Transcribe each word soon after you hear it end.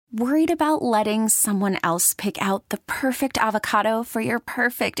Worried about letting someone else pick out the perfect avocado for your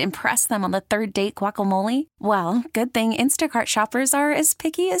perfect impress them on the third date guacamole? Well, good thing Instacart shoppers are as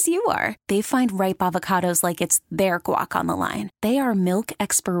picky as you are. They find ripe avocados like it's their guac on the line. They are milk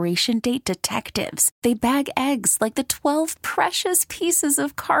expiration date detectives. They bag eggs like the 12 precious pieces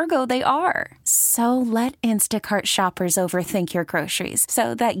of cargo they are. So let Instacart shoppers overthink your groceries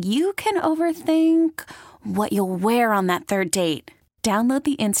so that you can overthink what you'll wear on that third date. Download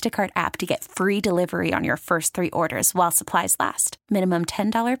the Instacart app to get free delivery on your first 3 orders while supplies last. Minimum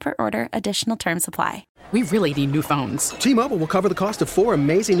 $10 per order. Additional terms apply. We really need new phones. T-Mobile will cover the cost of 4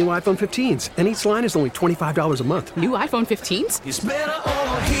 amazing new iPhone 15s, and each line is only $25 a month. New iPhone 15s? It's better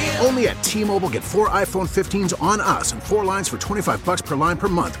over here. Only at T-Mobile, get 4 iPhone 15s on us and 4 lines for $25 per line per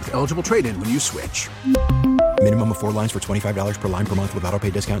month with eligible trade-in when you switch. Minimum of 4 lines for $25 per line per month with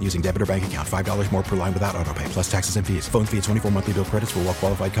autopay discount using debit or bank account. $5 more per line without autopay, plus taxes and fees. Phone fee at 24 monthly bill credits for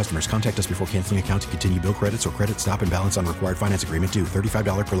well-qualified customers. Contact us before canceling account to continue bill credits or credit stop and balance on required finance agreement due.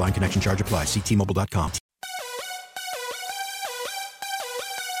 $35 per line connection charge applies. See T-Mobile.com.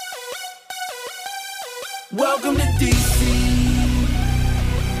 Welcome to DC.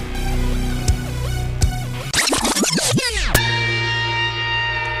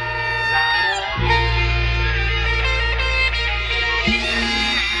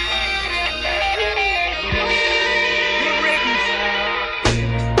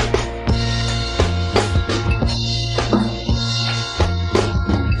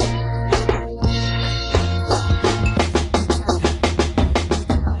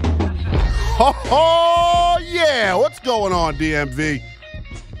 Oh, yeah. What's going on, DMV?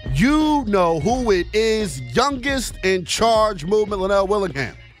 You know who it is. Youngest in charge movement, Linnell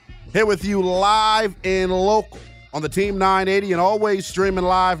Willingham. Here with you live and local on the Team 980 and always streaming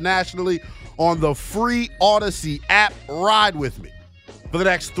live nationally on the free Odyssey app. Ride with me for the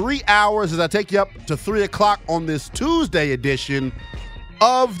next 3 hours as I take you up to 3 o'clock on this Tuesday edition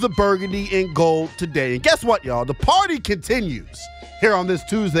of the Burgundy and Gold Today. And guess what, y'all? The party continues here on this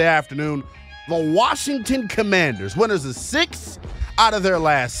Tuesday afternoon. The Washington Commanders, winners of 6 out of their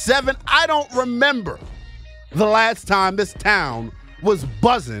last 7. I don't remember the last time this town was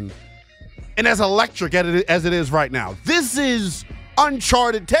buzzing and as electric as it is right now. This is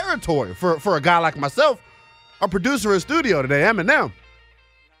uncharted territory for a guy like myself, our producer in studio today, Eminem.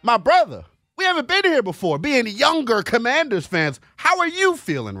 My brother, we haven't been here before, being younger Commanders fans. How are you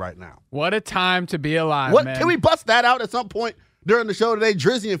feeling right now? What a time to be alive, man. Can we bust that out at some point during the show today?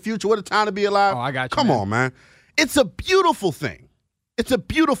 Drizzy and Future, what a time to be alive. Oh, I got you. Come on, man. It's a beautiful thing. It's a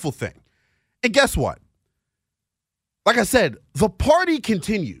beautiful thing. And guess what? Like I said, the party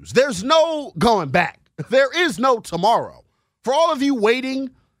continues. There's no going back. There is no tomorrow. For all of you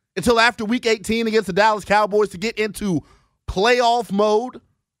waiting until after Week 18 against the Dallas Cowboys to get into playoff mode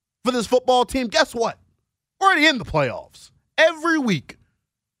for this football team, guess what? We're already in the playoffs. Every week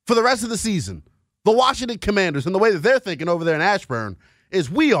for the rest of the season, the Washington Commanders and the way that they're thinking over there in Ashburn is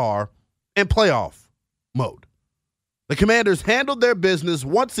we are in playoff mode. The Commanders handled their business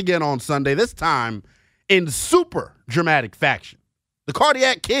once again on Sunday, this time in super dramatic fashion. The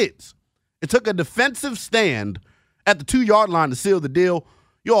Cardiac Kids. It took a defensive stand at the 2-yard line to seal the deal.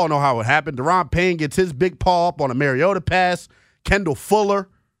 You all know how it happened. Deron Payne gets his big paw up on a Mariota pass. Kendall Fuller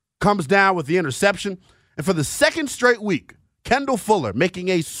comes down with the interception. And for the second straight week, Kendall Fuller making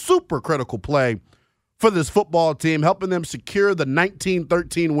a super critical play for this football team, helping them secure the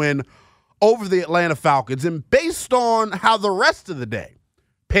 19-13 win over the Atlanta Falcons. And based on how the rest of the day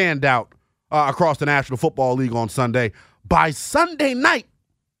panned out across the National Football League on Sunday, by Sunday night,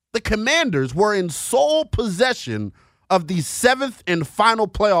 the Commanders were in sole possession of the 7th and final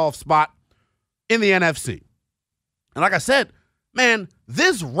playoff spot in the NFC. And like I said, man,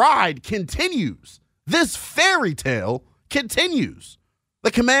 this ride continues. This fairy tale continues.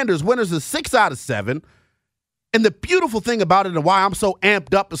 The Commanders, winners of 6 out of 7. And the beautiful thing about it and why I'm so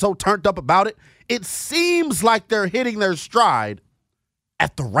amped up and so turned up about it, it seems like they're hitting their stride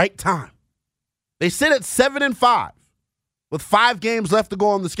at the right time. They sit at 7-5 with 5 games left to go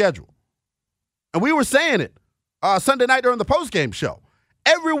on the schedule. And we were saying it Sunday night during the postgame show.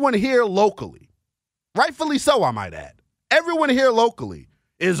 Everyone here locally, rightfully so, I might add, everyone here locally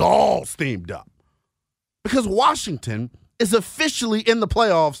is all steamed up because Washington is officially in the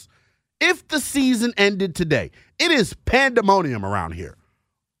playoffs if the season ended today. It is pandemonium around here.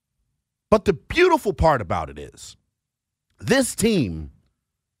 But the beautiful part about it is this team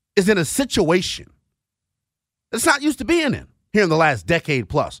is in a situation it's not used to being in here in the last decade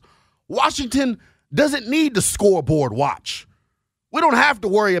plus. Washington doesn't need the scoreboard watch. We don't have to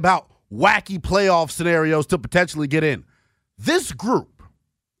worry about wacky playoff scenarios to potentially get in. This group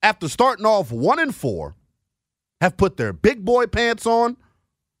after starting off 1-4, have put their big boy pants on,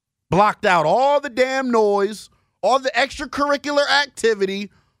 blocked out all the damn noise, all the extracurricular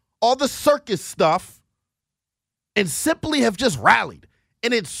activity, all the circus stuff, and simply have just rallied.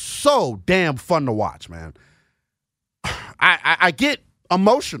 And it's so damn fun to watch, man. I get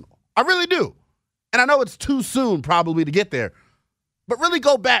emotional. I really do. And I know it's too soon probably to get there. But really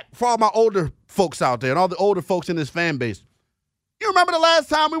go back for all my older folks out there and all the older folks in this fan base. You remember the last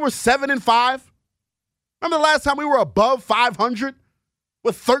time we were 7-5? Remember the last time we were above 500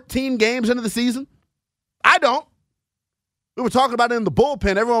 with 13 games into the season? I don't. We were talking about it in the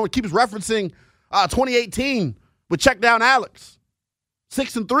bullpen. Everyone keeps referencing 2018 with Check Down Alex.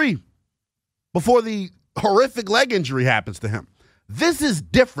 6-3 before the horrific leg injury happens to him. This is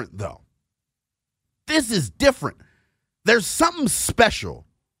different, though. This is different. There's something special.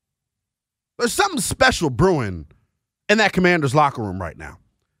 There's something special brewing in that Commanders locker room right now.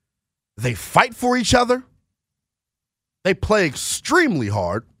 They fight for each other. They play extremely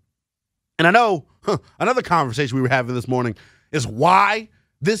hard. And I know another conversation we were having this morning is why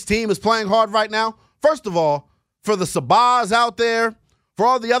this team is playing hard right now. First of all, for the Sabahs out there, for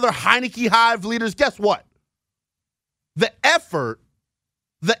all the other Heineke Hive leaders, guess what? The effort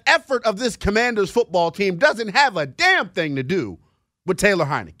of this Commanders football team doesn't have a damn thing to do with Taylor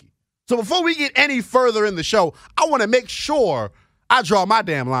Heineke. So before we get any further in the show, I want to make sure I draw my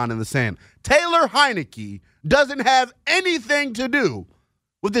damn line in the sand. Taylor Heineke doesn't have anything to do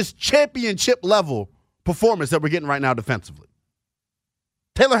with this championship level performance that we're getting right now defensively.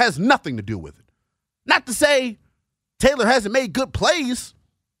 Taylor has nothing to do with it. Not to say Taylor hasn't made good plays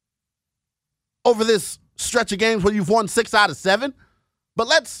over this stretch of games where you've won 6 out of 7, but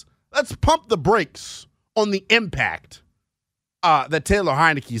let's pump the brakes on the impact that Taylor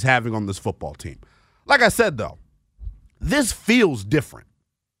Heineke is having on this football team. Like I said, though, this feels different,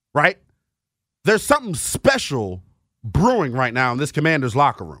 right? There's something special brewing right now in this Commanders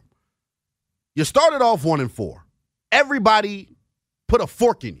locker room. You started off 1-4. Everybody put a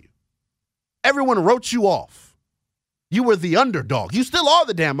fork in you. Everyone wrote you off. You were the underdog. You still are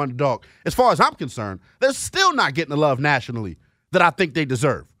the damn underdog. As far as I'm concerned, they're still not getting the love nationally that I think they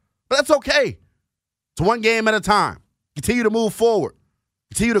deserve. But that's okay. It's one game at a time. Continue to move forward.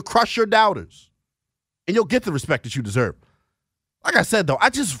 Continue to crush your doubters. And you'll get the respect that you deserve. Like I said, though, I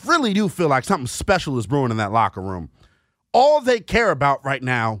just really do feel like something special is brewing in that locker room. All they care about right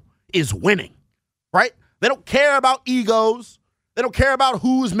now is winning, right? They don't care about egos. They don't care about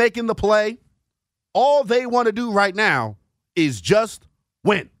who's making the play. All they want to do right now is just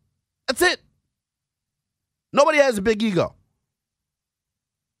win. That's it. Nobody has a big ego.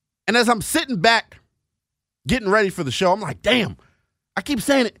 And as I'm sitting back, getting ready for the show, I'm like, damn, I keep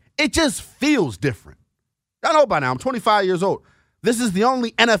saying it. It just feels different. I know by now, I'm 25 years old. This is the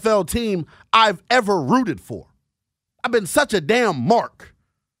only NFL team I've ever rooted for. I've been such a damn mark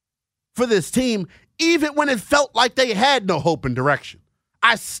for this team, even when it felt like they had no hope and direction.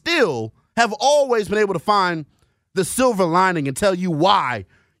 I still have always been able to find the silver lining and tell you why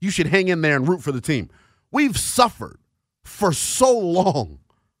you should hang in there and root for the team. We've suffered for so long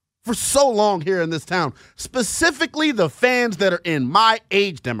here in this town, specifically the fans that are in my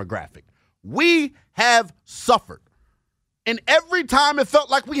age demographic. We have suffered. And every time it felt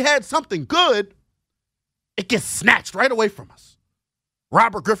like we had something good, it gets snatched right away from us.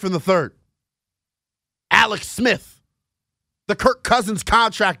 Robert Griffin III, Alex Smith, the Kirk Cousins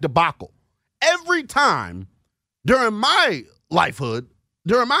contract debacle. Every time during my lifehood,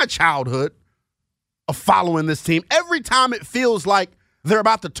 during my childhood of following this team, every time it feels like they're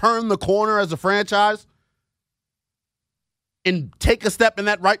about to turn the corner as a franchise and take a step in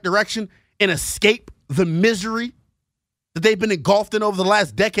that right direction and escape the misery that they've been engulfed in over the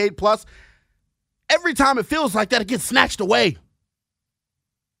last decade plus, every time it feels like that, it gets snatched away.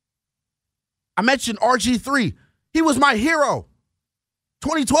 I mentioned RG3. He was my hero.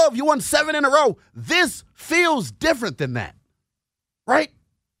 2012, you won 7 in a row. This feels different than that, right?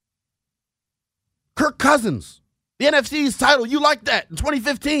 Kirk Cousins, the NFC's title, you like that. In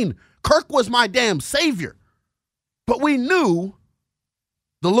 2015, Kirk was my damn savior. But we knew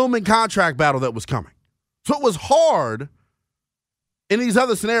the looming contract battle that was coming. So it was hard in these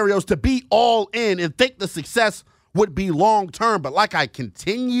other scenarios to be all in and think the success would be long-term. But like I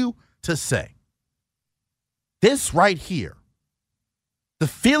continue to say, this right here, the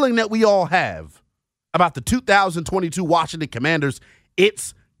feeling that we all have about the 2022 Washington Commanders,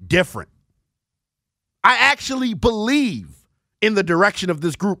 it's different. I actually believe in the direction of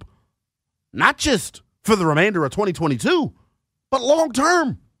this group, not just for the remainder of 2022, but long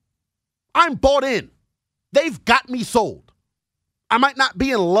term. I'm bought in. They've got me sold. I might not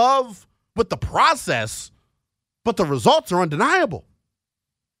be in love with the process, but the results are undeniable.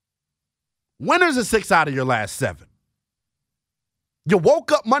 Winners are 6 out of your last 7. You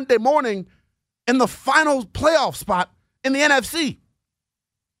woke up Monday morning in the final playoff spot in the NFC.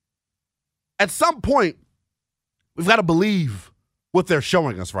 At some point, we've got to believe what they're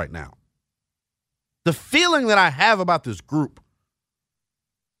showing us right now. The feeling that I have about this group,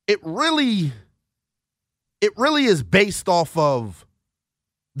 it really is based off of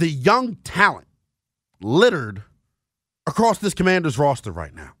the young talent littered across this Commanders roster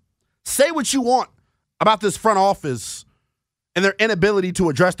right now. Say what you want about this front office and their inability to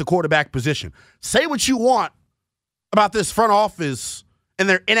address the quarterback position. Say what you want about this front office and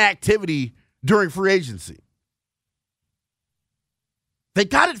their inactivity during free agency. They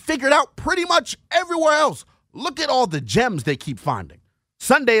got it figured out pretty much everywhere else. Look at all the gems they keep finding.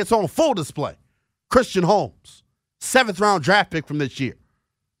 Sunday, it's on full display. Christian Holmes, 7th-round draft pick from this year,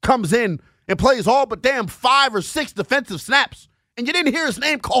 comes in and plays all but damn 5 or 6 defensive snaps, and you didn't hear his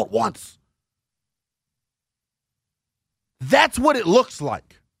name called once. That's what it looks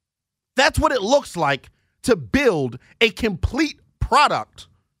like. That's what it looks like to build a complete product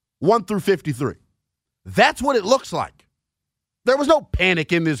 1 through 53. That's what it looks like. There was no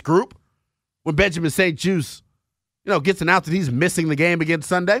panic in this group when Benjamin St-Juste, gets announced that he's missing the game against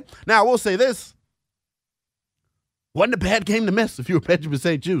Sunday. Now, I will say this. Wasn't a bad game to miss if you were Benjamin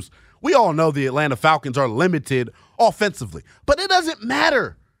St-Juste. We all know the Atlanta Falcons are limited offensively, but it doesn't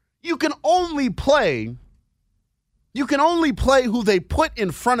matter. You can only play who they put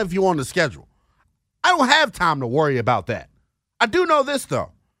in front of you on the schedule. I don't have time to worry about that. I do know this,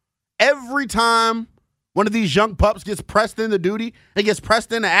 though. Every time one of these young pups gets pressed into duty and gets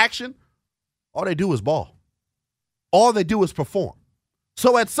pressed into action, all they do is ball. All they do is perform.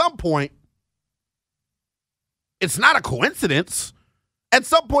 So at some point, it's not a coincidence. At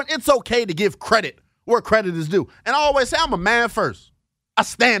some point, it's okay to give credit where credit is due. And I always say, I'm a man first. I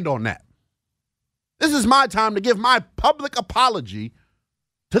stand on that. This is my time to give my public apology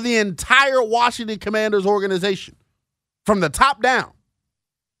to the entire Washington Commanders organization from the top down,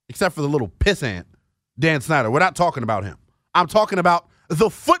 except for the little pissant, Dan Snyder. We're not talking about him. I'm talking about the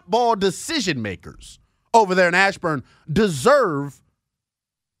football decision makers over there in Ashburn deserve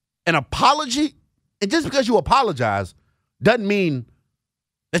an apology. And just because you apologize doesn't mean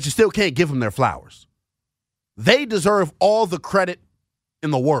that you still can't give them their flowers. They deserve all the credit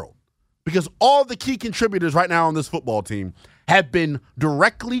in the world because all the key contributors right now on this football team have been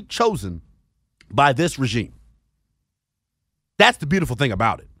directly chosen by this regime. That's the beautiful thing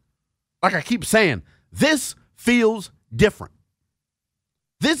about it. Like I keep saying, this feels different.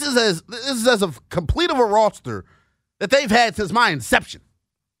 This is as complete of a roster that they've had since my inception.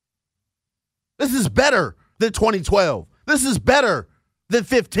 This is better than 2012. This is better than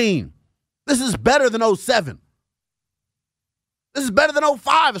 15. This is better than 07. This is better than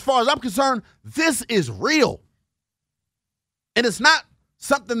 05 as far as I'm concerned. This is real. And it's not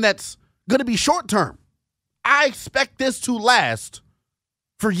something that's going to be short term. I expect this to last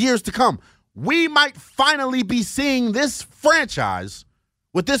for years to come. We might finally be seeing this franchise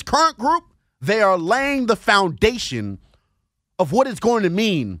with this current group. They are laying the foundation of what it's going to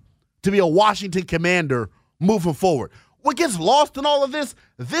mean to be a Washington Commander moving forward. What gets lost in all of this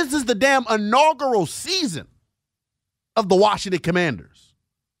is the damn inaugural season of the Washington Commanders.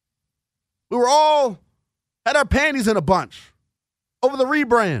 We were all had our panties in a bunch over the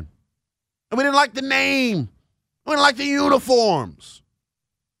rebrand. And we didn't like the name. We didn't like the uniforms.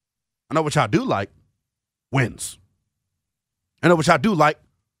 I know what y'all do like. Wins. I know what y'all do like.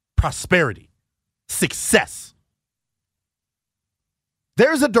 Prosperity. Success.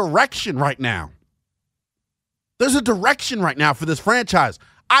 There's a direction right now. There's a direction right now for this franchise.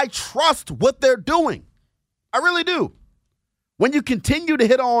 I trust what they're doing. I really do. When you continue to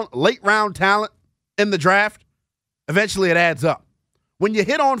hit on late round talent in the draft, eventually it adds up. When you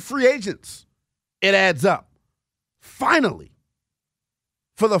hit on free agents, it adds up. Finally,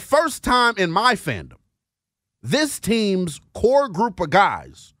 for the first time in my fandom, this team's core group of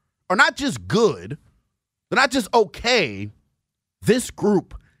guys are not just good, they're not just okay. This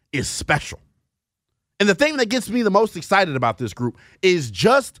group is special. And the thing that gets me the most excited about this group is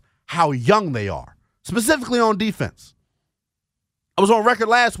just how young they are, specifically on defense. I was on record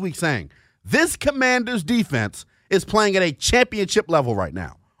last week saying this Commanders defense is playing at a championship level right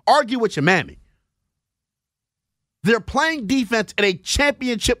now. Argue with your mammy. They're playing defense at a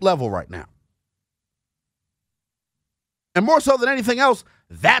championship level right now. And more so than anything else,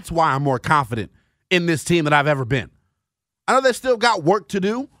 that's why I'm more confident in this team than I've ever been. I know they've still got work to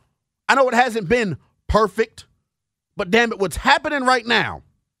do. I know it hasn't been perfect, But damn it, what's happening right now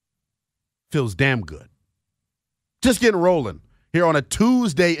feels damn good. Just getting rolling here on a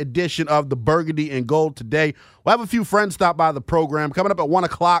Tuesday edition of the Burgundy and Gold today. We'll have a few friends stop by the program. Coming up at 1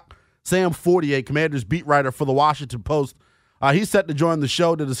 o'clock, Sam Fortier, Commanders beat writer for the Washington Post. He's set to join the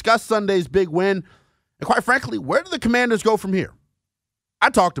show to discuss Sunday's big win. And quite frankly, where do the Commanders go from here? I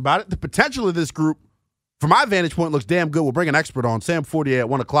talked about it. The potential of this group, from my vantage point, looks damn good. We'll bring an expert on. Sam Fortier at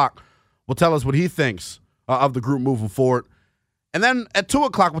 1 o'clock will tell us what he thinks of the group moving forward. And then at 2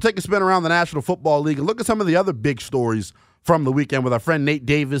 o'clock, we'll take a spin around the National Football League and look at some of the other big stories from the weekend with our friend Nate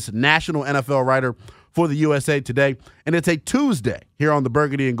Davis, national NFL writer for the USA Today. And it's a Tuesday here on the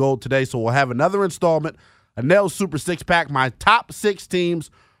Burgundy and Gold today, so we'll have another installment, a Nels Super Six-Pack, my top 6 teams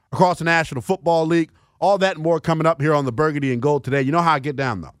across the National Football League. All that and more coming up here on the Burgundy and Gold today. You know how I get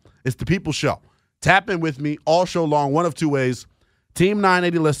down, though. It's the People Show. Tap in with me all show long, one of two ways. Team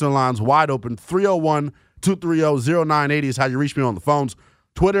 980 listener lines wide open. 301-230-0980 is how you reach me on the phones.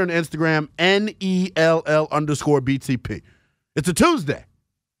 Twitter and Instagram, NELL_BTP. It's a Tuesday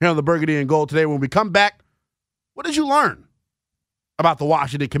here on the Burgundy and Gold today. When we come back, what did you learn about the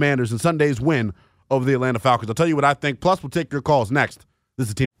Washington Commanders and Sunday's win over the Atlanta Falcons? I'll tell you what I think. Plus, we'll take your calls next. This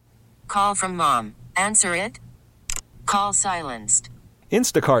is Team. Call from mom. Answer it. Call silenced.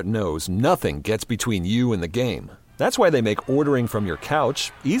 Instacart knows nothing gets between you and the game. That's why they make ordering from your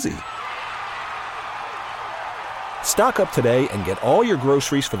couch easy. Stock up today and get all your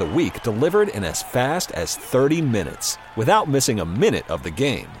groceries for the week delivered in as fast as 30 minutes without missing a minute of the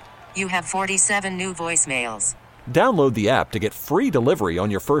game. You have 47 new voicemails. Download the app to get free delivery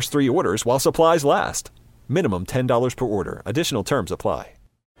on your first 3 orders while supplies last. Minimum $10 per order. Additional terms apply.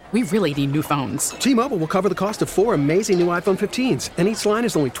 We really need new phones. T-Mobile will cover the cost of 4 amazing new iPhone 15s, and each line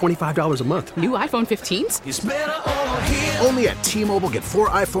is only $25 a month. New iPhone 15s? It's better over here. Only at T-Mobile, get 4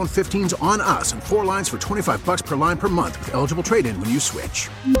 iPhone 15s on us and 4 lines for $25 per line per month with eligible trade-in when you switch.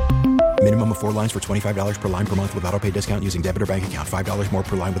 Minimum of 4 lines for $25 per line per month with autopay discount using debit or bank account. $5 more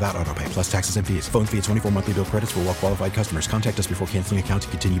per line without autopay, plus taxes and fees. Phone fee at 24 monthly bill credits for well-qualified customers. Contact us before canceling account to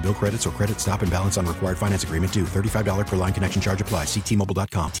continue bill credits or credit stop and balance on required finance agreement due. $35 per line connection charge applies. See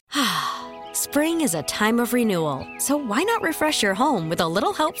T-Mobile.com. Spring is a time of renewal, so why not refresh your home with a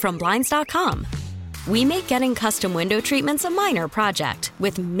little help from Blinds.com? We make getting custom window treatments a minor project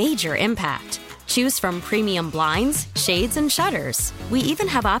with major impact. Choose from premium blinds, shades, and shutters. We even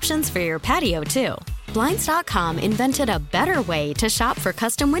have options for your patio, too. Blinds.com invented a better way to shop for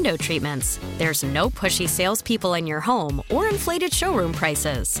custom window treatments. There's no pushy salespeople in your home or inflated showroom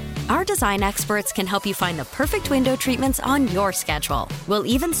prices. Our design experts can help you find the perfect window treatments on your schedule. We'll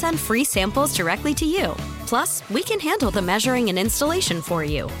even send free samples directly to you. Plus, we can handle the measuring and installation for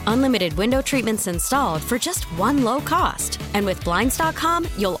you. Unlimited window treatments installed for just one low cost. And with Blinds.com,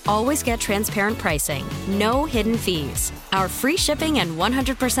 you'll always get transparent pricing. No hidden fees. Our free shipping and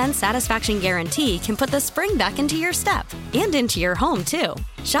 100% satisfaction guarantee can put the spring back into your step and into your home, too.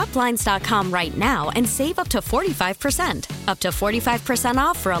 Shop Blinds.com right now and save up to 45%. Up to 45%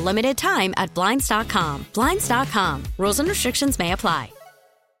 off for a limited time at Blinds.com. Blinds.com. Rules and restrictions may apply.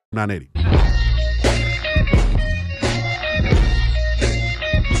 980.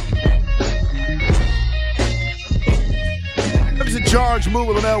 In charge, Moo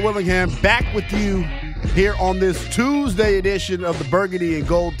with Linnell Willingham, back with you here on this Tuesday edition of the Burgundy and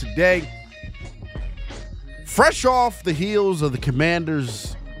Gold today. Fresh off the heels of the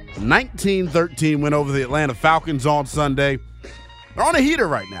Commanders' 19-13 win over the Atlanta Falcons on Sunday. They're on a heater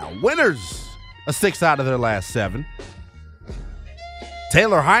right now. Winners of 6 out of their last 7.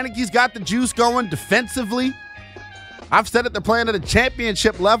 Taylor Heineke's got the juice going defensively. I've said it, they're playing at a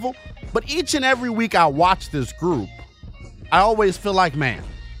championship level, but each and every week I watch this group, I always feel like, man,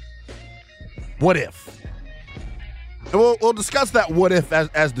 what if? And we'll discuss that what if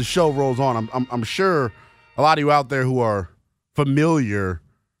as the show rolls on. I'm sure a lot of you out there who are familiar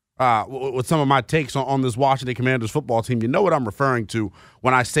with some of my takes on this Washington Commanders football team, you know what I'm referring to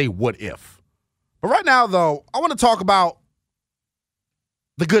when I say what if. But right now, though, I want to talk about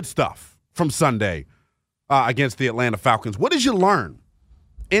the good stuff from Sunday against the Atlanta Falcons. What did you learn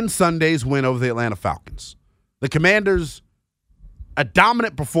in Sunday's win over the Atlanta Falcons? The Commanders, a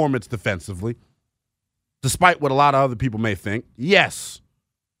dominant performance defensively, despite what a lot of other people may think. Yes,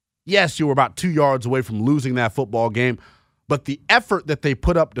 you were about 2 yards away from losing that football game, but the effort that they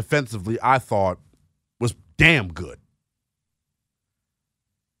put up defensively, I thought, was damn good.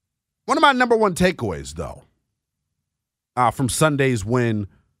 One of my number one takeaways, though, from Sunday's win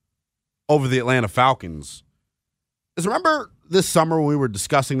over the Atlanta Falcons is, remember this summer when we were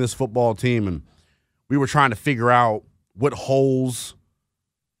discussing this football team and we were trying to figure out what holes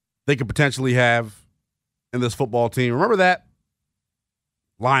they could potentially have? in this football team. Remember that?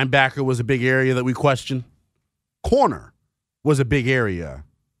 Linebacker was a big area that we questioned. Corner was a big area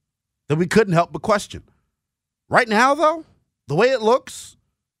that we couldn't help but question. Right now, though, the way it looks,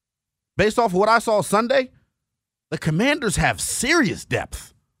 based off of what I saw Sunday, the Commanders have serious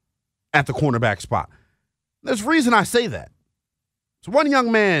depth at the cornerback spot. There's a reason I say that. There's one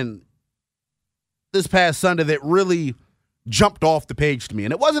young man this past Sunday that really jumped off the page to me,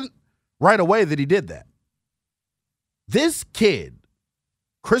 and it wasn't right away that he did that. This kid,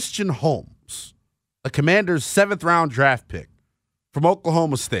 Christian Holmes, the Commanders' 7th-round draft pick from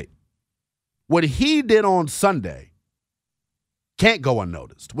Oklahoma State, what he did on Sunday can't go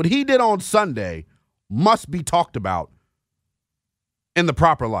unnoticed. What he did on Sunday must be talked about in the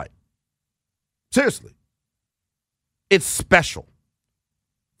proper light. Seriously. It's special.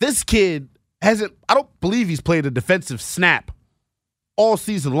 This kid I don't believe he's played a defensive snap all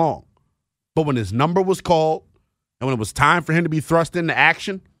season long. But when his number was called and when it was time for him to be thrust into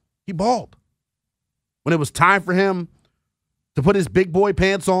action, he balled. When it was time for him to put his big boy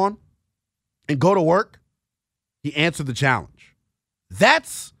pants on and go to work, he answered the challenge.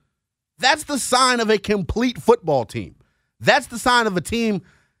 That's the sign of a complete football team. That's the sign of a team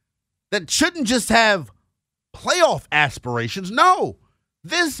that shouldn't just have playoff aspirations. No,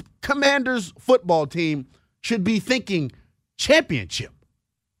 this Commanders football team should be thinking championship.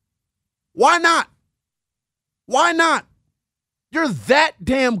 Why not? Why not? You're that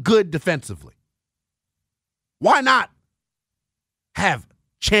damn good defensively. Why not have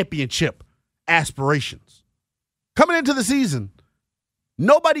championship aspirations? Coming into the season,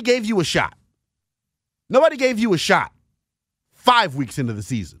 nobody gave you a shot. Nobody gave you a shot 5 weeks into the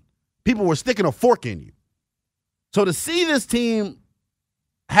season. People were sticking a fork in you. So to see this team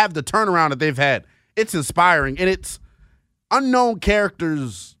have the turnaround that they've had, it's inspiring. And it's unknown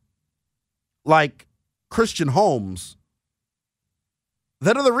characters like Christian Holmes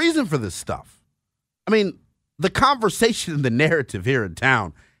that are the reason for this stuff. I mean, the conversation and the narrative here in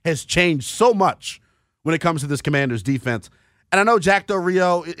town has changed so much when it comes to this Commanders defense. And I know Jack Del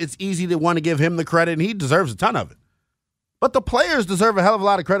Rio, it's easy to want to give him the credit, and he deserves a ton of it. But the players deserve a hell of a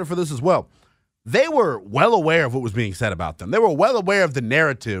lot of credit for this as well. They were well aware of what was being said about them. They were well aware of the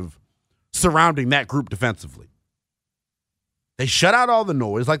narrative surrounding that group defensively. They shut out all the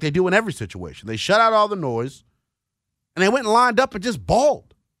noise like they do in every situation. They shut out all the noise, and they went and lined up and just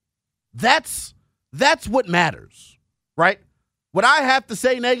balled. That's what matters, right? What I have to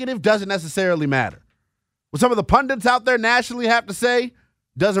say negative doesn't necessarily matter. What some of the pundits out there nationally have to say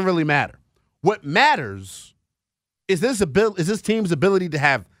doesn't really matter. What matters is this team's ability to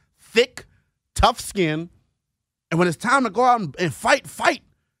have thick, tough skin, and when it's time to go out and fight.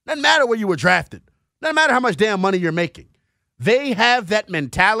 Doesn't matter where you were drafted. Doesn't matter how much damn money you're making. They have that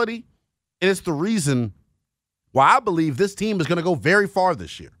mentality, and it's the reason why I believe this team is going to go very far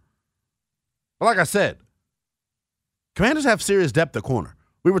this year. But like I said, Commanders have serious depth at corner.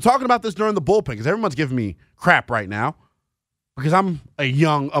 We were talking about this during the bullpen because everyone's giving me crap right now because I'm a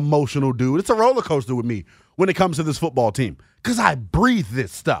young, emotional dude. It's a roller coaster with me when it comes to this football team because I breathe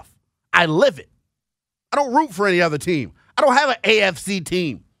this stuff. I live it. I don't root for any other team. I don't have an AFC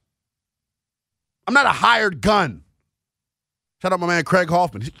team. I'm not a hired gun. Shout out my man Craig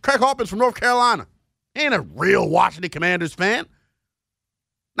Hoffman. Craig Hoffman's from North Carolina. He ain't a real Washington Commanders fan.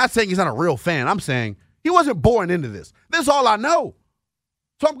 Not saying he's not a real fan. I'm saying he wasn't born into this. This is all I know.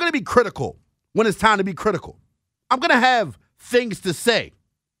 So I'm going to be critical when it's time to be critical. I'm going to have things to say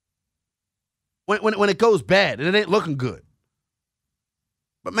when it goes bad and it ain't looking good.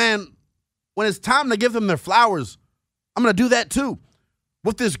 But, man, when it's time to give them their flowers, I'm going to do that too.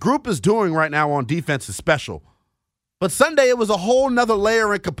 What this group is doing right now on defense is special. But Sunday, it was a whole nother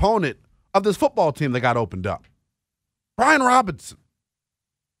layer and component of this football team that got opened up. Brian Robinson,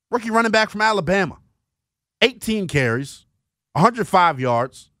 rookie running back from Alabama, 18 carries, 105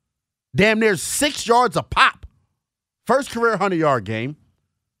 yards, damn near 6 yards a pop. First career 100-yard game.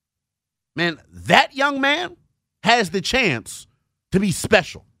 Man, that young man has the chance to be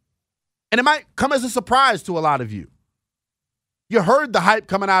special. And it might come as a surprise to a lot of you. You heard the hype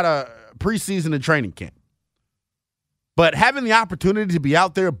coming out of preseason and training camp. But having the opportunity to be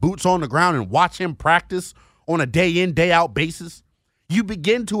out there, boots on the ground, and watch him practice on a day-in, day-out basis, you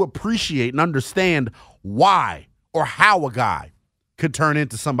begin to appreciate and understand why or how a guy could turn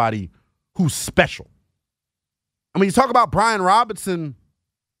into somebody who's special. And when you talk about Brian Robinson,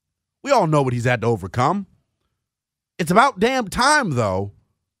 we all know what he's had to overcome. It's about damn time, though.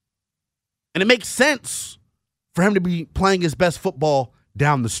 And it makes sense for him to be playing his best football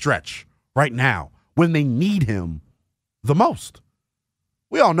down the stretch right now when they need him the most.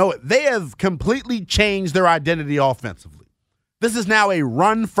 We all know it. They have completely changed their identity offensively. This is now a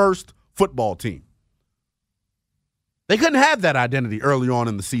run-first football team. They couldn't have that identity early on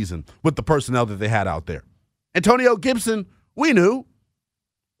in the season with the personnel that they had out there. Antonio Gibson, we knew,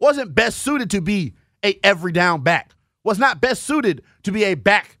 wasn't best suited to be a every down back, was not best suited to be a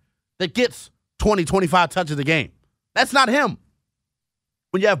back that gets 20, 25 touches a game. That's not him.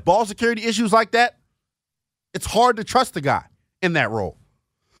 When you have ball security issues like that, it's hard to trust the guy in that role.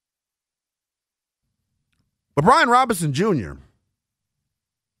 But Brian Robinson Jr.,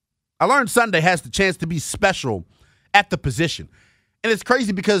 I learned Sunday, has the chance to be special at the position. And it's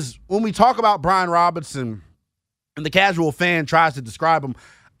crazy because when we talk about Brian Robinson and the casual fan tries to describe him,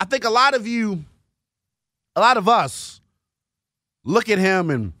 I think a lot of us look at him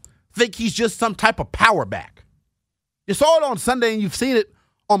and think he's just some type of power back. You saw it on Sunday and you've seen it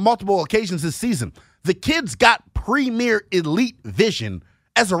on multiple occasions this season. The kid's got premier elite vision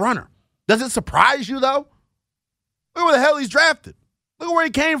as a runner. Does it surprise you, though? Look where the hell he's drafted. Look at where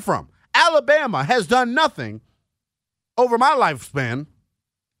he came from. Alabama has done nothing over my lifespan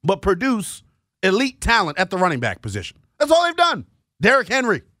but produce elite talent at the running back position. That's all they've done. Derrick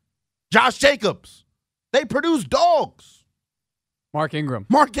Henry, Josh Jacobs. They produce dogs. Mark Ingram.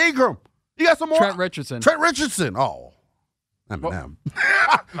 You got some more? Trent Richardson. Oh. Eminem.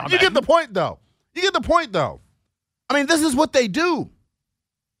 You get the point, though. I mean, this is what they do.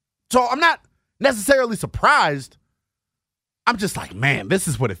 So I'm not necessarily surprised. I'm just like, man, this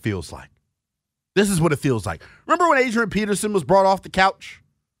is what it feels like. Remember when Adrian Peterson was brought off the couch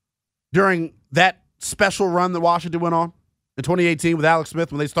during that special run that Washington went on in 2018 with Alex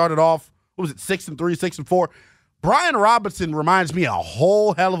Smith when they started off, 6-3, 6-4? Brian Robinson reminds me a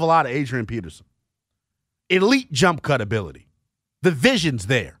whole hell of a lot of Adrian Peterson. Elite jump cut ability. The vision's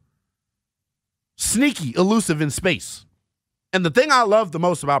there. Sneaky, elusive in space. And the thing I love the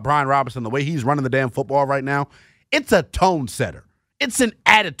most about Brian Robinson, the way he's running the damn football right now, it's a tone setter. It's an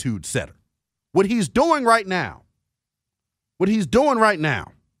attitude setter. What he's doing right now,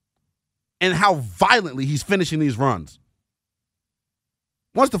 and how violently he's finishing these runs.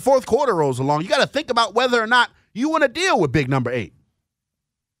 Once the fourth quarter rolls along, you got to think about whether or not you want to deal with big number 8.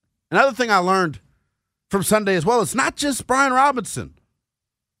 Another thing I learned from Sunday as well, it's not just Brian Robinson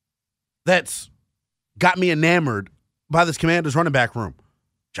that's got me enamored by this Commanders running back room.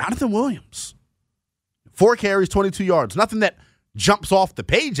 Jonathan Williams. 4 carries, 22 yards. Nothing that jumps off the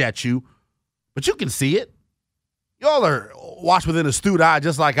page at you, but you can see it. Y'all are watched with an astute eye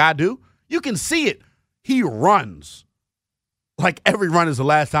just like I do. You can see it. He runs like every run is the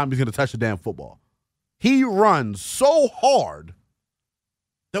last time he's going to touch the damn football. He runs so hard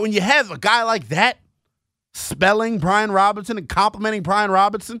that when you have a guy like that spelling Brian Robinson and complimenting Brian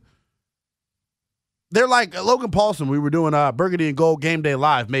Robinson, they're like Logan Paulson. We were doing Burgundy and Gold Game Day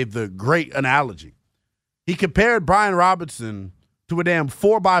Live, made the great analogy. He compared Brian Robinson to a damn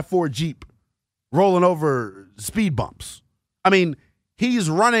 4x4 Jeep rolling over speed bumps. I mean, he's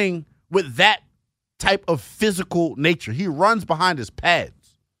running with that type of physical nature. He runs behind his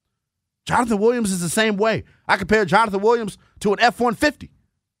pads. Jonathan Williams is the same way. I compare Jonathan Williams to an F-150.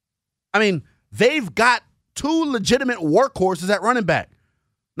 I mean, they've got 2 legitimate workhorses at running back.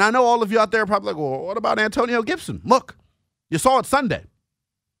 Now, I know all of you out there are probably like, well, what about Antonio Gibson? Look, you saw it Sunday.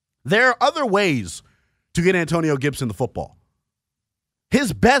 There are other ways to get Antonio Gibson the football.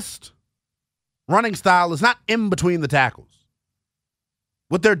 His best running style is not in between the tackles.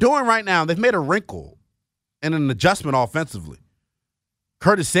 What they're doing right now, they've made a wrinkle and an adjustment offensively.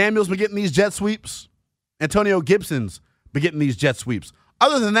 Curtis Samuel's been getting these jet sweeps. Antonio Gibson's been getting these jet sweeps.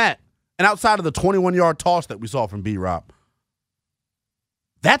 Other than that, and outside of the 21-yard toss that we saw from B-Rob,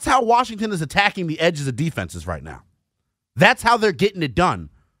 that's how Washington is attacking the edges of defenses right now. That's how they're getting it done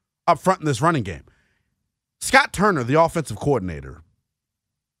up front in this running game. Scott Turner, the offensive coordinator,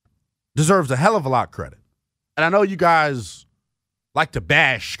 deserves a hell of a lot of credit. And I know you guys like to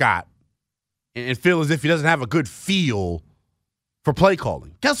bash Scott and feel as if he doesn't have a good feel for play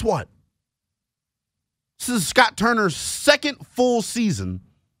calling. Guess what? This is Scott Turner's third full season,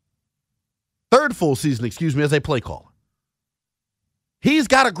 as a play caller. He's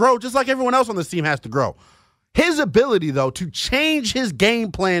got to grow just like everyone else on this team has to grow. His ability, though, to change his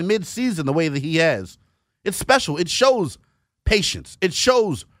game plan mid-season the way that he has, it's special. It shows patience. It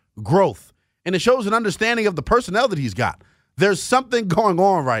shows growth. And it shows an understanding of the personnel that he's got. There's something going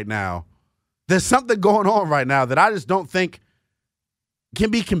on right now. That I just don't think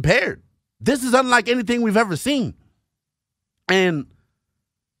can be compared. This is unlike anything we've ever seen. And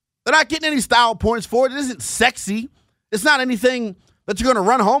they're not getting any style points for it. It isn't sexy. It's not anything that you're going to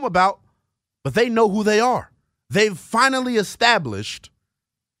run home about, but they know who they are. They've finally established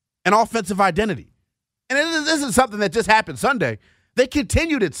an offensive identity. And this isn't something that just happened Sunday. They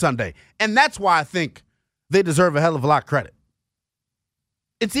continued it Sunday. And that's why I think they deserve a hell of a lot of credit.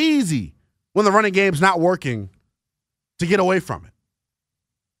 It's easy when the running game's not working to get away from it.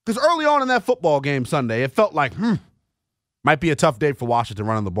 Because early on in that football game Sunday, it felt like, might be a tough day for Washington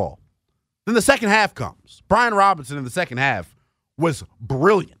running the ball. Then the second half comes. Brian Robinson in the second half was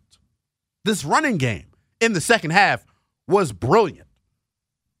brilliant. This running game in the second half was brilliant.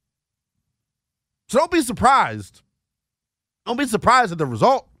 So don't be surprised. Don't be surprised at the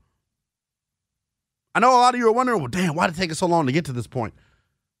result. I know a lot of you are wondering, well, damn, why did it take us so long to get to this point?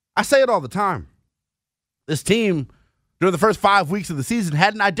 I say it all the time. This team, during the first 5 weeks of the season,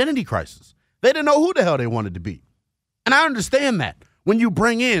 had an identity crisis. They didn't know who the hell they wanted to be. And I understand that when you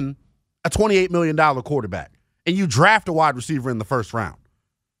bring in a $28 million quarterback and you draft a wide receiver in the first round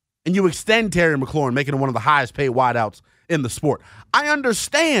and you extend Terry McLaurin, making him one of the highest paid wideouts in the sport. I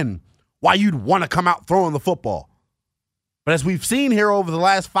understand why you'd want to come out throwing the football. But as we've seen here over the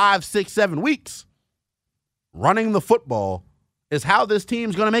last 5, 6, 7 weeks, running the football is how this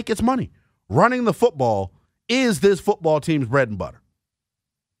team's going to make its money. Running the football is this football team's bread and butter.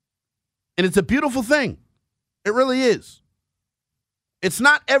 And it's a beautiful thing. It really is. It's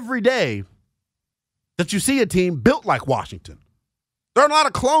not every day that you see a team built like Washington. There are a lot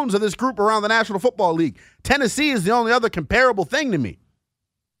of clones of this group around the National Football League. Tennessee is the only other comparable thing to me.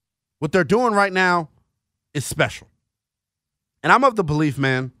 What they're doing right now is special. And I'm of the belief,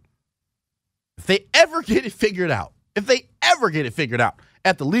 man, if they ever get it figured out,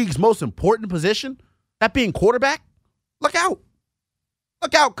 at the league's most important position, that being quarterback, look out.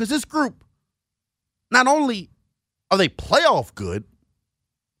 Look out, because this group, not only are they playoff good,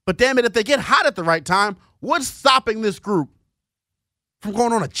 but damn it, if they get hot at the right time, what's stopping this group from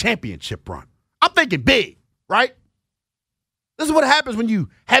going on a championship run? I'm thinking big, right? This is what happens when you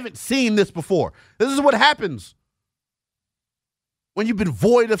haven't seen this before. This is what happens when you've been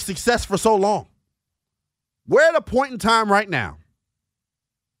void of success for so long. We're at a point in time right now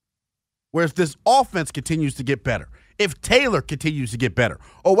where if this offense continues to get better, if Taylor continues to get better,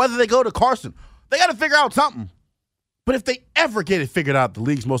 or whether they go to Carson, they got to figure out something. But if they ever get it figured out, the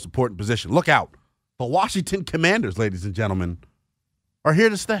league's most important position, look out. The Washington Commanders, ladies and gentlemen, are here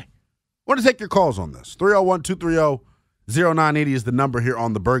to stay. I want to take your calls on this. 301-230-0980 is the number here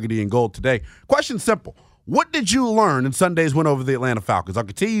on the Burgundy and Gold today. Question simple. What did you learn in Sunday's win over the Atlanta Falcons? I'll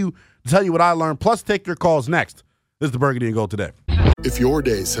continue to tell you what I learned, plus take your calls next. This is the Burgundy and Gold today. If your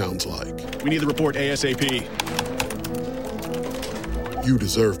day sounds like, we need the report ASAP, you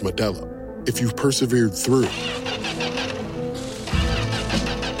deserve Modelo. If you've persevered through,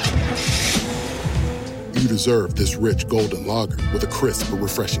 you deserve this rich golden lager with a crisp but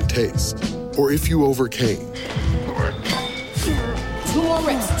refreshing taste. Or if you overcame. 2 more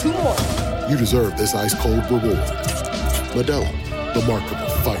reps, 2 more. You deserve this ice-cold reward. Modelo, the mark of a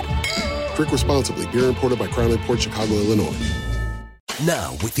fighter. Drink responsibly. Beer imported by Crown Imports, Chicago, Illinois.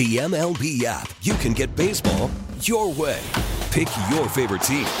 Now, with the MLB app, you can get baseball your way. Pick your favorite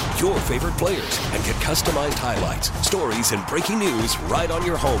team, your favorite players, and get customized highlights, stories, and breaking news right on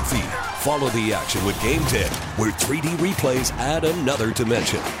your home feed. Follow the action with Game Day, where 3D replays add another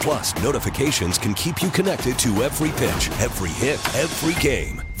dimension. Plus, notifications can keep you connected to every pitch, every hit, every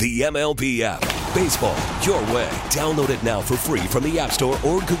game. The MLB app. Baseball your way. Download it now for free from the App Store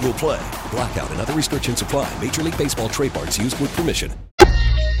or Google Play. Blackout and other restrictions apply. Major League Baseball trademarks used with permission.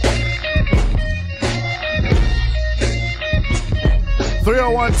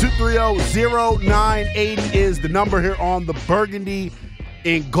 301-230-0980 is the number here on the Burgundy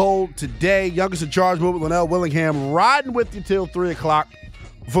in Gold today. Youngest in charge movement, Linnell Willingham, riding with you till 3 o'clock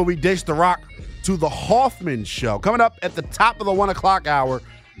before we dish the rock to the Hoffman Show. Coming up at the top of the 1 o'clock hour,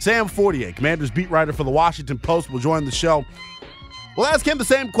 Sam Fortier, Commanders beat writer for the Washington Post, will join the show. We'll ask him the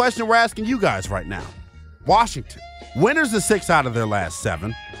same question we're asking you guys right now. Washington, winners of 6 out of their last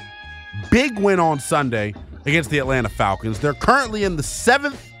 7. Big win on Sunday against the Atlanta Falcons. They're currently in the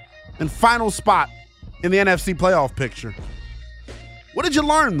 7th and final spot in the NFC playoff picture. What did you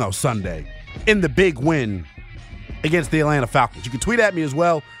learn, though, Sunday in the big win against the Atlanta Falcons? You can tweet at me as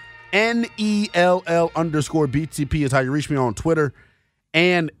well. NELL_BTP is how you reach me on Twitter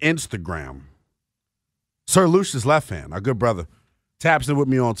and Instagram. Sir Lucius Left Hand, our good brother, taps in with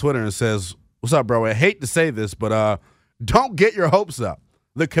me on Twitter and says, what's up, bro? I hate to say this, but don't get your hopes up.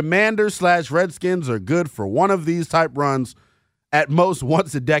 The Commanders/Redskins are good for one of these type runs at most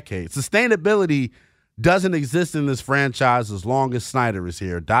once a decade. Sustainability doesn't exist in this franchise as long as Snyder is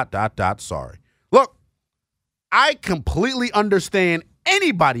here. ... Sorry. Look, I completely understand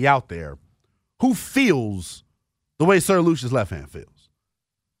anybody out there who feels the way Sir Lucius Left Hand feels.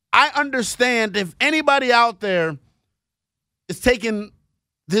 I understand if anybody out there is taking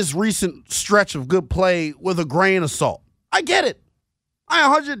this recent stretch of good play with a grain of salt. I get it. I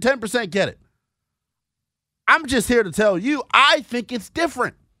 110% get it. I'm just here to tell you, I think it's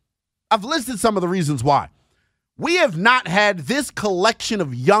different. I've listed some of the reasons why. We have not had this collection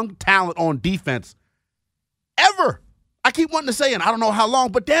of young talent on defense ever. I keep wanting to say, and I don't know how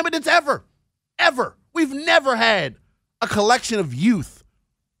long, but damn it, it's ever. Ever. We've never had a collection of youth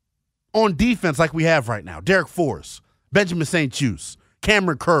on defense like we have right now. Derek Forrest, Benjamin St. Juste,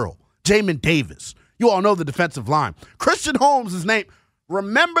 Cameron Curl, Jamin Davis. You all know the defensive line. Christian Holmes is named.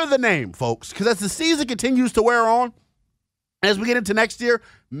 Remember the name, folks, because as the season continues to wear on, as we get into next year,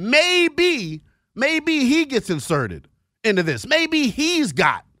 maybe he gets inserted into this. Maybe he's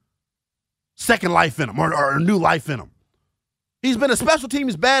got second life in him or new life in him. He's been a special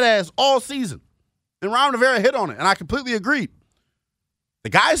teams badass all season. And Ron Rivera hit on it, and I completely agreed. The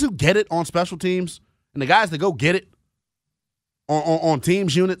guys who get it on special teams and the guys that go get it on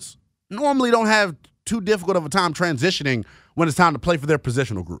teams units normally don't have too difficult of a time transitioning when it's time to play for their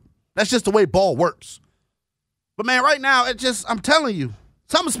positional group. That's just the way ball works. But, man, right now, I'm telling you,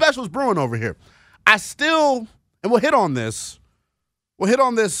 something special is brewing over here. And we'll hit on this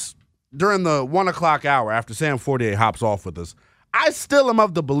during the 1 o'clock hour after Sam Fortier hops off with us. I still am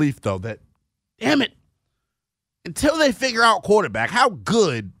of the belief, though, that, damn it, until they figure out quarterback, how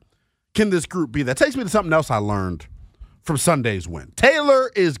good can this group be? That takes me to something else I learned from Sunday's win.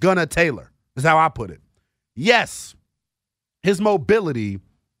 Taylor is gonna Taylor, is how I put it. Yes, his mobility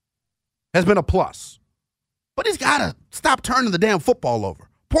has been a plus, but he's got to stop turning the damn football over.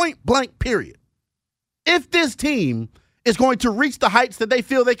 Point blank, period. If this team is going to reach the heights that they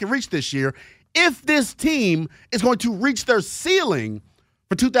feel they can reach this year, if this team is going to reach their ceiling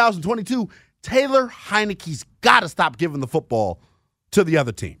for 2022, Taylor Heinicke's got to stop giving the football to the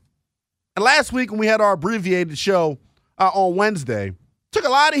other team. And last week when we had our abbreviated show on Wednesday, took a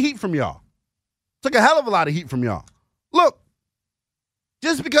lot of heat from y'all. Took a hell of a lot of heat from y'all. Look,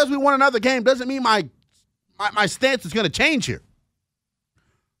 just because we won another game doesn't mean my stance is going to change here.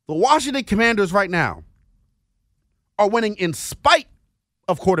 The Washington Commanders right now are winning in spite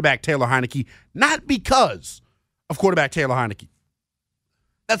of quarterback Taylor Heinicke, not because of quarterback Taylor Heinicke.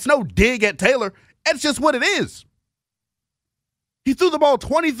 That's no dig at Taylor. That's just what it is. He threw the ball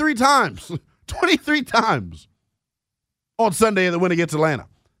 23 times. 23 times on Sunday in the win against Atlanta.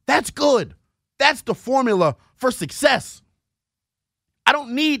 That's good. That's the formula for success. I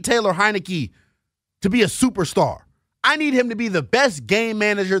don't need Taylor Heinicke to be a superstar. I need him to be the best game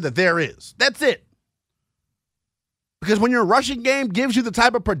manager that there is. That's it. Because when your rushing game gives you the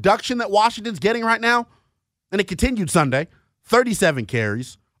type of production that Washington's getting right now, and it continued Sunday, 37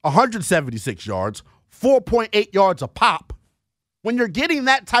 carries, 176 yards, 4.8 yards a pop. When you're getting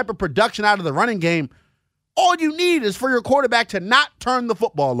that type of production out of the running game, all you need is for your quarterback to not turn the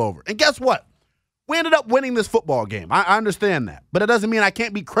football over. And guess what? We ended up winning this football game. I understand that. But it doesn't mean I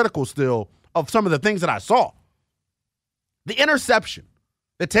can't be critical still of some of the things that I saw. The interception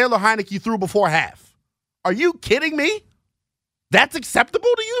that Taylor Heinicke threw before half. Are you kidding me? That's acceptable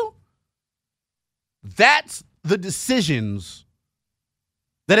to you? That's the decisions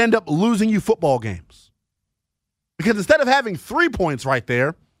that end up losing you football games. Because instead of having 3 points right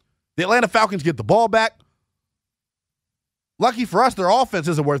there, the Atlanta Falcons get the ball back. Lucky for us, their offense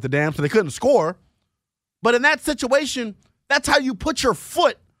isn't worth a damn, so they couldn't score. But in that situation, that's how you put your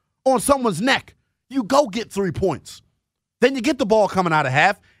foot on someone's neck. You go get 3 points. Then you get the ball coming out of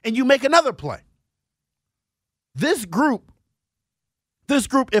half, and you make another play. This group,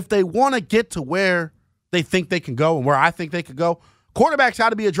 if they want to get to where they think they can go and where I think they could go, quarterbacks got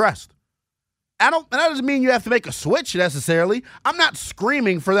to be addressed. And that doesn't mean you have to make a switch necessarily. I'm not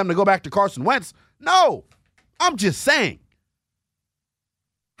screaming for them to go back to Carson Wentz. No, I'm just saying.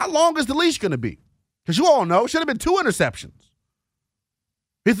 How long is the leash going to be? Because you all know it should have been 2 interceptions.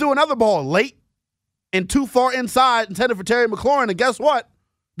 He threw another ball late and too far inside intended for Terry McLaurin. And guess what?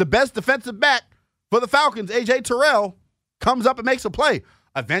 The best defensive back for the Falcons, A.J. Terrell, comes up and makes a play.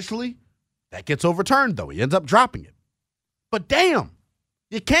 Eventually, that gets overturned, though. He ends up dropping it. But damn,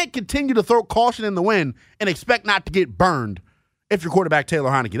 you can't continue to throw caution in the wind and expect not to get burned if your quarterback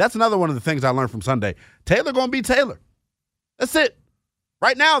Taylor Heinicke. That's another one of the things I learned from Sunday. Taylor going to be Taylor. That's it.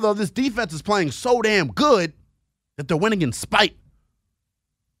 Right now, though, this defense is playing so damn good that they're winning in spite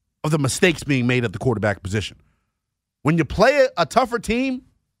of the mistakes being made at the quarterback position. When you play a tougher team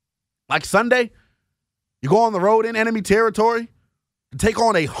like Sunday, you go on the road in enemy territory to take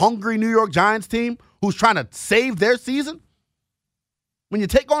on a hungry New York Giants team who's trying to save their season. When you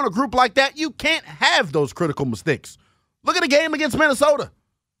take on a group like that, you can't have those critical mistakes. Look at the game against Minnesota.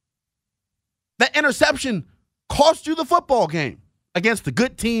 That interception cost you the football game. Against the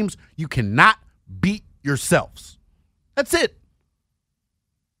good teams, you cannot beat yourselves. That's it.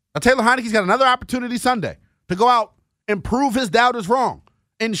 Now, Taylor Heinicke's got another opportunity Sunday to go out and prove his doubters wrong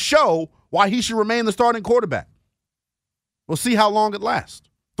and show why he should remain the starting quarterback. We'll see how long it lasts.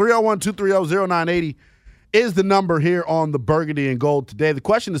 301-230-0980 is the number here on the Burgundy and Gold today. The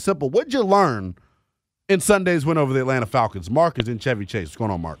question is simple. What did you learn in Sunday's win over the Atlanta Falcons? Mark is in Chevy Chase. What's going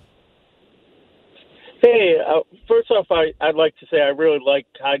on, Mark? Hey, first off, I'd like to say I really like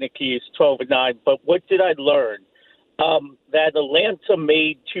Heinicke's 12-9, but what did I learn? That Atlanta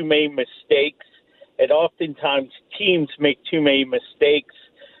made too many mistakes, and oftentimes teams make too many mistakes.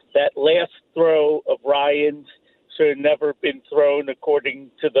 That last throw of Ryan's should have never been thrown,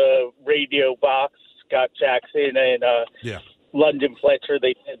 according to the radio box. Scott Jackson and London Fletcher,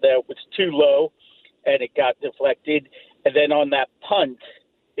 they said that it was too low, and it got deflected. And then on that punt,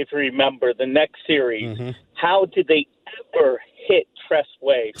 if you remember, the next series, how did they ever hit Tress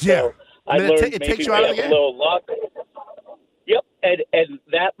Way? So I learned it maybe takes you out of the they have game. a little luck. Yep, and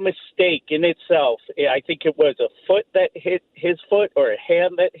that mistake in itself, I think it was a foot that hit his foot or a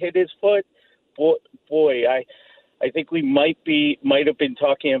hand that hit his foot. Boy, I think we might have been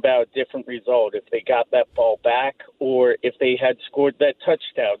talking about a different result if they got that ball back or if they had scored that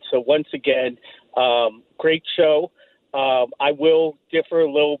touchdown. So once again, great show. I will differ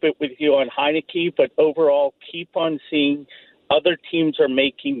a little bit with you on Heinicke, but overall, keep on seeing other teams are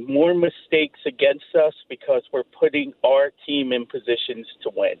making more mistakes against us because we're putting our team in positions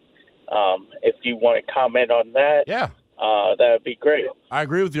to win. If you want to comment on that, that would be great. I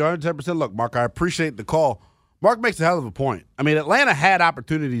agree with you 110%. Look, Mark, I appreciate the call. Mark makes a hell of a point. I mean, Atlanta had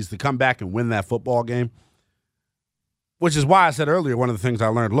opportunities to come back and win that football game, which is why I said earlier one of the things I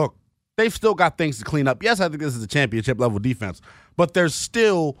learned, look, they've still got things to clean up. Yes, I think this is a championship-level defense, but there's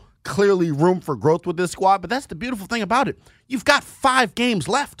still clearly room for growth with this squad. But that's the beautiful thing about it. You've got 5 games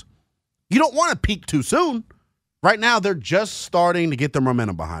left. You don't want to peak too soon. Right now, they're just starting to get their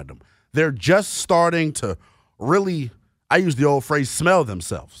momentum behind them. They're just starting to really, I use the old phrase, smell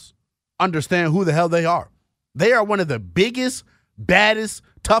themselves, understand who the hell they are. They are one of the biggest, baddest,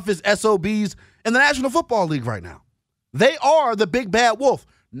 toughest SOBs in the National Football League right now. They are the big bad wolf.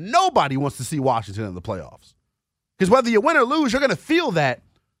 Nobody wants to see Washington in the playoffs. Because whether you win or lose, you're going to feel that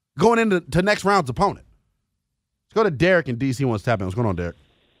going into next round's opponent. Let's go to Derek in D.C. wants to tap in. What's going on, Derek?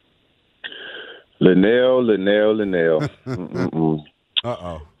 Linnell.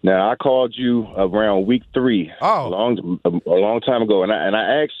 Uh-oh. Now, I called you around week 3 a long time ago, and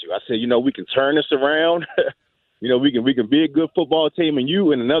I asked you. I said, we can turn this around. We can be a good football team. And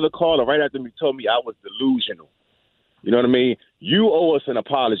you and another caller right after me told me I was delusional. You know what I mean? You owe us an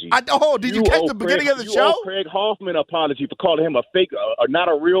apology. Did you catch the beginning of the show? You owe Craig Hoffman an apology for calling him a fake or not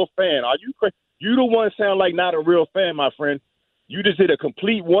a real fan. Are you crazy? You the one sound like not a real fan, my friend. You just did a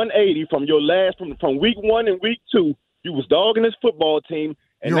complete 180 from your from week 1 and week 2. You was dogging this football team,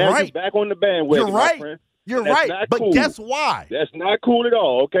 and now you're back on the bandwagon, You're right. my friend. You're right. But cool. Guess why? That's not cool at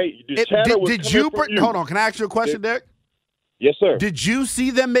all, okay? Hold on. Can I ask you a question, Derek? Yes, sir. Did you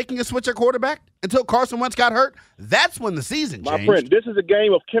see them making a switch at quarterback until Carson Wentz got hurt? That's when the season changed. My friend, this is a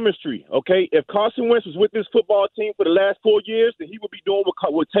game of chemistry, okay? If Carson Wentz was with this football team for the last 4 years, then he would be doing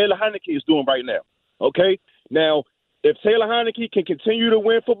what Taylor Heinicke is doing right now, okay? Now, if Taylor Heinicke can continue to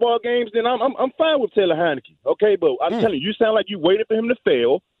win football games, then I'm fine with Taylor Heinicke, okay? But I'm telling you sound like you waited for him to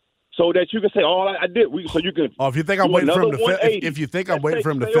fail so that you can say, I did. So you can. Oh, if you think I'm waiting for him to fail, if you think I'm waiting for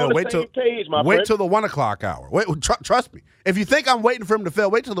him to fail, wait till the 1 o'clock hour. Wait, trust me. If you think I'm waiting for him to fail,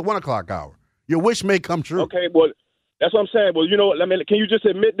 wait till the 1 o'clock hour. Your wish may come true. Okay, well, that's what I'm saying. Well, can you just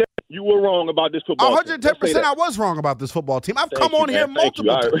admit that you were wrong about this football 110%. I was wrong about this football team. I've come on here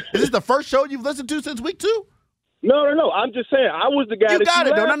multiple times. Right. Is this the first show you've listened to since week 2? No. I'm just saying I was the guy. You got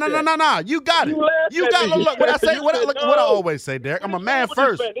it. No. You got it. You got it. Look, what I say. What I always say, Derek. I'm a man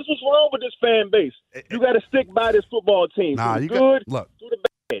first. This is wrong with this fan base. You got to stick by this football team. Nah, you good. Look. To the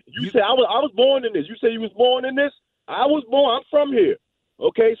bad. You said I was born in this. You said you was born in this. I was born. I'm from here.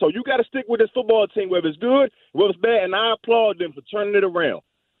 Okay, so you got to stick with this football team, whether it's good, whether it's bad, and I applaud them for turning it around.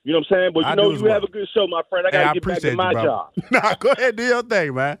 You know what I'm saying? But you have a good show, my friend. I got to get back to my job. Nah, go ahead, do your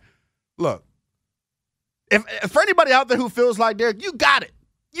thing, man. Look. If for anybody out there who feels like Derek, you got it.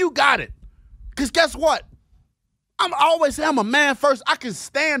 You got it. Because guess what? I always say I'm a man first. I can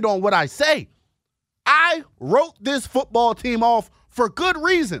stand on what I say. I wrote this football team off for good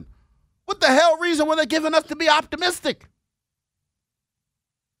reason. What the hell reason were they giving us to be optimistic?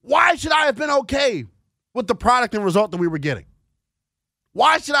 Why should I have been okay with the product and result that we were getting?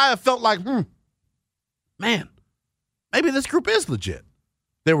 Why should I have felt like, man, maybe this group is legit?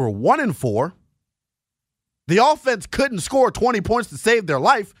 They were 1-4. The offense couldn't score 20 points to save their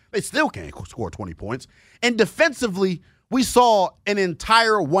life. They still can't score 20 points. And defensively, we saw an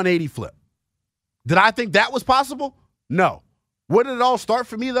entire 180 flip. Did I think that was possible? No. Where did it all start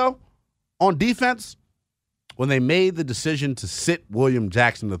for me, though? On defense, when they made the decision to sit William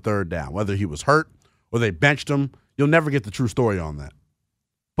Jackson the third down, whether he was hurt or they benched him, you'll never get the true story on that.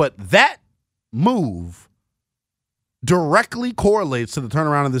 But that move directly correlates to the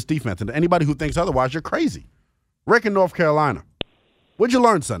turnaround of this defense. And to anybody who thinks otherwise, you're crazy. Rick in North Carolina. What'd you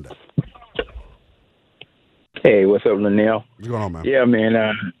learn Sunday? Hey, what's up, Linnell? What's going on, man? Yeah, man.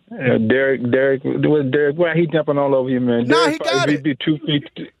 Derek, why he jumping all over you, man? No, he got it.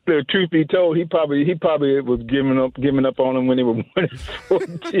 Truth be told, he probably was giving up on him when he was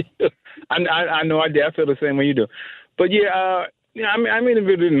winning. I know I did. I feel the same way you do. But yeah, I mean, if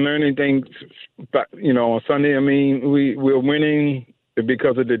we didn't learn anything, on Sunday, I mean, we're winning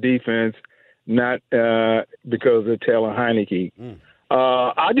because of the defense, not because of Taylor Heineke.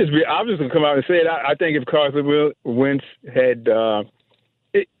 I'm just gonna come out and say it. I think if Carson Wentz had,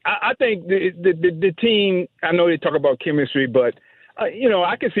 I think the team. I know they talk about chemistry, but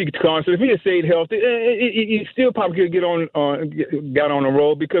I can see Carson if he had stayed healthy, he still probably could got on a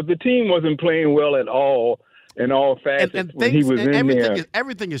roll because the team wasn't playing well at all in all facets and when he was in there.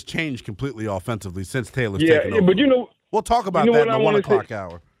 Everything has changed completely offensively since Taylor's taken over. But we'll talk about that in the 1 o'clock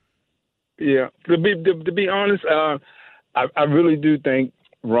hour. Yeah, to be honest. I really do think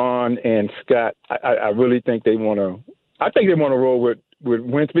Ron and Scott. I really think they want to. I think they want to roll with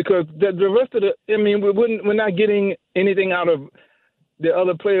Wentz because the rest of the. I mean, we're not getting anything out of the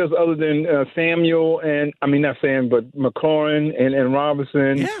other players other than Samuel and not Sam, but McLaurin and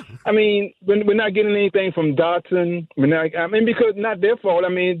Robinson. Yeah. I mean, we're not getting anything from Dotson. Because not their fault. I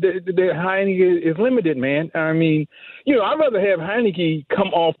mean, the Heineke is limited, man. I mean, I'd rather have Heineke come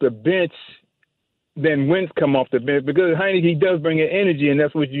off the bench than Wentz come off the bench because Heineke does bring in energy, and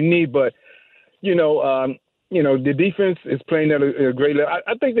that's what you need. But, the defense is playing at a great level.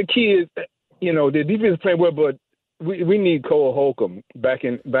 I think the key is, the defense is playing well, but we need Cole Holcomb back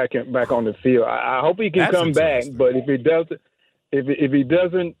on the field. I hope he can come back, but if he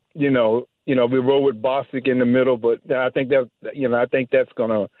doesn't, we roll with Bostic in the middle. But I think that's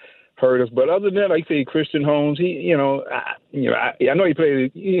gonna hurt us. But other than that, like I say, Christian Holmes, I know he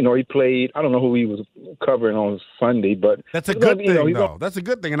played. He played. I don't know who he was covering on Sunday, but that's a good thing, though. That's a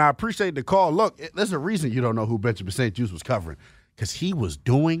good thing, and I appreciate the call. Look, there's a reason you don't know who Benjamin St. Juste was covering because he was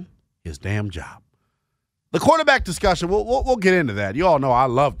doing his damn job. The quarterback discussion, we'll get into that. You all know I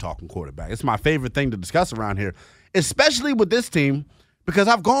love talking quarterback. It's my favorite thing to discuss around here, especially with this team because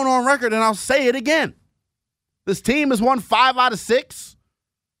I've gone on record and I'll say it again. This team has won 5 out of 6.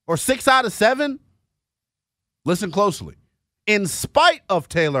 Or 6 out of 7? Listen closely. In spite of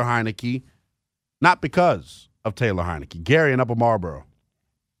Taylor Heineke, not because of Taylor Heineke. Gary in Upper Marlboro.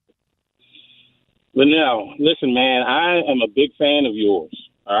 Linnell, listen, man, I am a big fan of yours,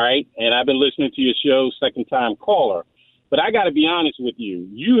 all right? And I've been listening to your show, second-time caller. But I got to be honest with you.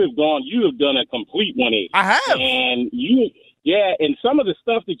 You have done a complete 180. I have. And and some of the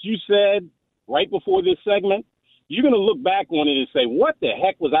stuff that you said right before this segment, you're going to look back on it and say, what the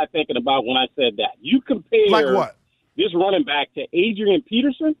heck was I thinking about when I said that? You compare this running back to Adrian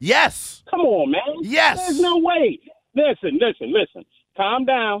Peterson? Yes. Come on, man. Yes. There's no way. Listen. Calm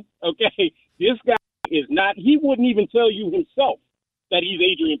down, okay? This guy is not – he wouldn't even tell you himself that he's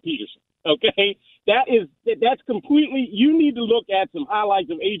Adrian Peterson, okay? That's completely – you need to look at some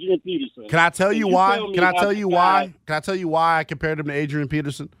highlights of Adrian Peterson. Can I tell you why? Can I tell you why I compared him to Adrian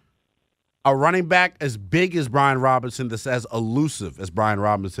Peterson? A running back as big as Brian Robinson, that's as elusive as Brian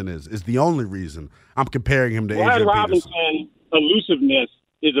Robinson is the only reason I'm comparing him to Adrian Peterson. Brian Robinson's elusiveness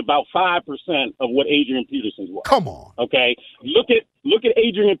is about 5% of what Adrian Peterson's was. Come on. Okay? Look at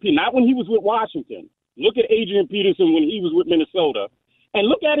Adrian Peterson. Not when he was with Washington. Look at Adrian Peterson when he was with Minnesota. And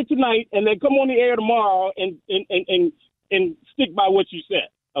look at it tonight, and then come on the air tomorrow and stick by what you said.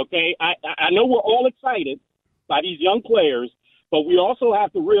 Okay? I know we're all excited by these young players, but we also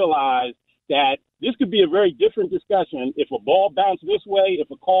have to realize that this could be a very different discussion if a ball bounced this way, if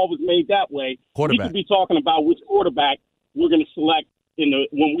a call was made that way. We could be talking about which quarterback we're going to select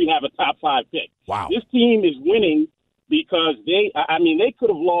when we have a top 5 pick. Wow. This team is winning because they could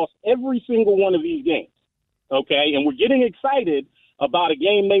have lost every single one of these games, okay? And we're getting excited about a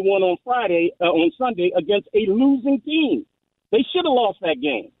game they won on Sunday against a losing team. They should have lost that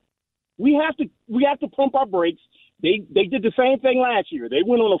game. We have to pump our brakes. They did the same thing last year. They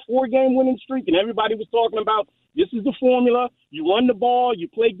went on a 4-game winning streak, and everybody was talking about this is the formula. You run the ball, you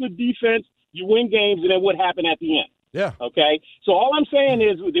play good defense, you win games, and then what happened at the end? Yeah. Okay? So all I'm saying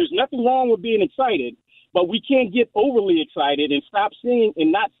is there's nothing wrong with being excited, But we can't get overly excited and stop seeing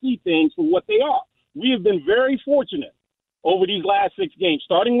and not see things for what they are. We have been very fortunate over these last 6 games,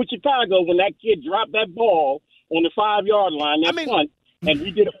 starting with Chicago when that kid dropped that ball on the 5-yard line, punt, and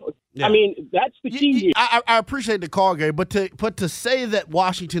we did it. Yeah. I mean, that's the key here. I appreciate the call, Gary, but to say that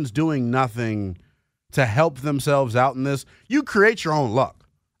Washington's doing nothing to help themselves out in this, you create your own luck.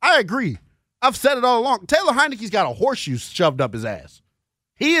 I agree. I've said it all along. Taylor Heineke's got a horseshoe shoved up his ass.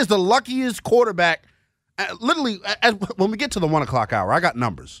 He is the luckiest quarterback. Literally, when we get to the 1 o'clock hour, I got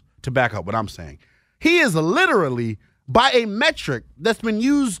numbers to back up what I'm saying. He is literally, by a metric that's been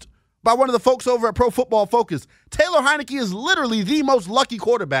used by one of the folks over at Pro Football Focus, Taylor Heinicke is literally the most lucky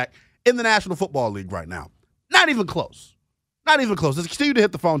quarterback in the National Football League right now. Not even close. Not even close. Let's continue to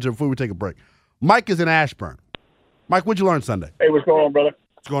hit the phone, Jim, before we take a break. Mike is in Ashburn. Mike, what'd you learn Sunday? Hey, what's going on, brother?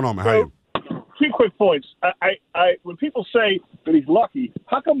 What's going on, man? How are you? 2 quick points. I when people say that he's lucky,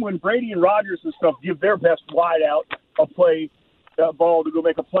 how come when Brady and Rodgers and stuff give their best wide out a play, ball to go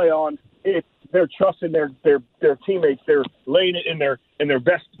make a play on, if they're trusting their teammates, they're laying it in their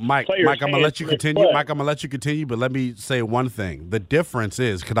best players. Mike, I'm gonna let you continue. Mike, I'm gonna let you continue, but let me say one thing. The difference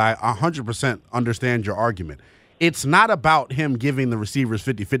is, could I 100% understand your argument? It's not about him giving the receivers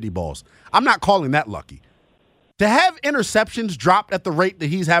 50-50 balls. I'm not calling that lucky. To have interceptions dropped at the rate that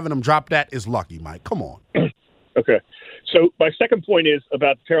he's having them dropped at is lucky, Mike. Come on. Okay. So my second point is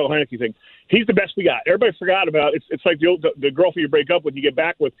about the Taylor Heinicke thing. He's the best we got. Everybody forgot about it. It's like the girlfriend you break up with, you get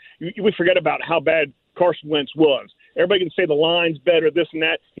back with. We forget about how bad Carson Wentz was. Everybody can say the line's better, this and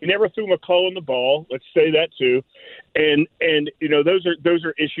that. He never threw McClellan the ball. Let's say that too. And you know, those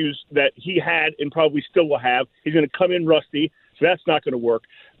are issues that he had and probably still will have. He's going to come in rusty, so that's not going to work.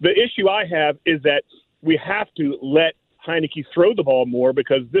 The issue I have is that we have to let Heinicke throw the ball more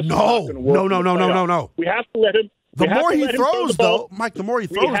because this is not going to work. No. We have to let him. The more he throws, though, Mike, the more he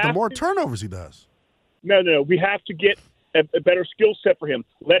throws, the more turnovers he does. No. We have to get a better skill set for him.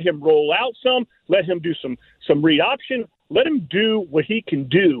 Let him roll out some. Let him do some read option. Let him do what he can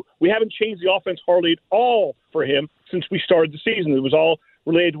do. We haven't changed the offense hardly at all for him since we started the season. It was all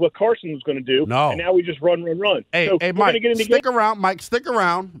related to what Carson was going to do. No. And now we just run. Hey, Mike, stick around. Mike, stick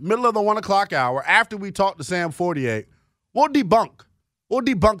around. Middle of the 1 o'clock hour, after we talk to Sam 48, we'll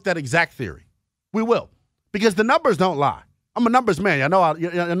debunk that exact theory. We will. Because the numbers don't lie. I'm a numbers man. I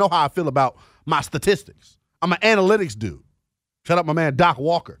know how I feel about my statistics. I'm an analytics dude. Shut up, my man Doc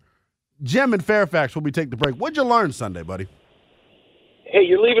Walker. Jim in Fairfax when we take the break. What'd you learn Sunday, buddy? Hey,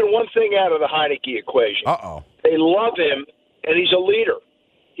 you're leaving one thing out of the Heinicke equation. Uh-oh. They love him, and he's a leader.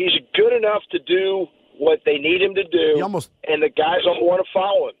 He's good enough to do what they need him to do, and the guys don't want to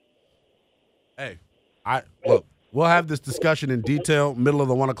follow him. Hey, look, we'll have this discussion in detail, middle of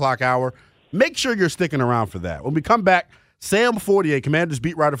the 1 o'clock hour. Make sure you're sticking around for that. When we come back, Sam 48, Commanders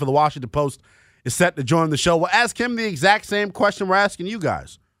beat writer for the Washington Post, is set to join the show. We'll ask him the exact same question we're asking you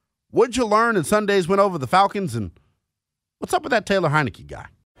guys. What'd you learn in Sunday's win over the Falcons, and what's up with that Taylor Heinicke guy?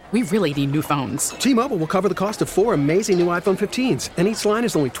 We really need new phones. T-Mobile will cover the cost of 4 amazing new iPhone 15s, and each line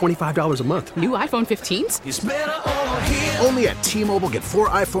is only $25 a month. New iPhone 15s? It's better over here. Only at T-Mobile, get 4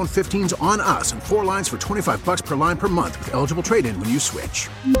 iPhone 15s on us and 4 lines for $25 per line per month with eligible trade-in when you switch.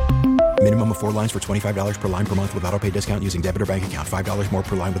 Minimum of 4 lines for $25 per line per month with autopay discount using debit or bank account. $5 more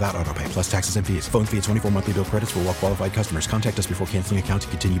per line without autopay, plus taxes and fees. Phone fee at 24 monthly bill credits for well-qualified customers. Contact us before canceling account to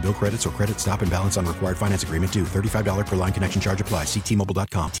continue bill credits or credit stop and balance on required finance agreement due. $35 per line connection charge applies. See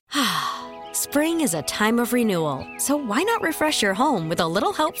T-Mobile.com. Spring is a time of renewal, so why not refresh your home with a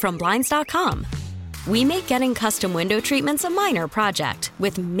little help from Blinds.com? We make getting custom window treatments a minor project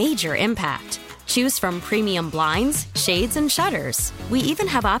with major impact. Choose from premium blinds, shades, and shutters. We even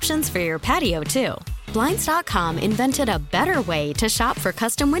have options for your patio, too. Blinds.com invented a better way to shop for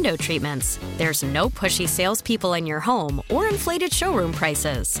custom window treatments. There's no pushy salespeople in your home or inflated showroom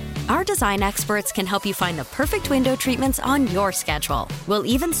prices. Our design experts can help you find the perfect window treatments on your schedule. We'll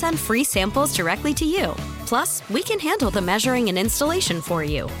even send free samples directly to you. Plus, we can handle the measuring and installation for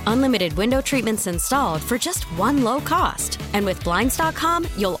you. Unlimited window treatments installed for just one low cost. And with Blinds.com,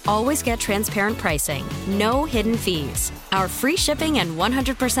 you'll always get transparent pricing. No hidden fees. Our free shipping and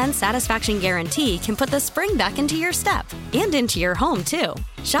 100% satisfaction guarantee can put the spring back into your step and into your home, too.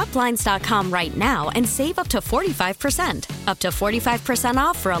 Shop Blinds.com right now and save up to 45%. Up to 45%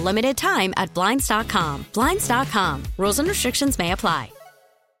 off for a limited time at Blinds.com. Blinds.com. Rules and restrictions may apply.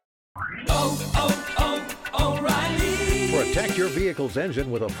 O'Reilly. For a Protect your vehicle's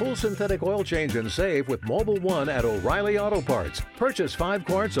engine with a full synthetic oil change and save with Mobil 1 at O'Reilly Auto Parts. Purchase 5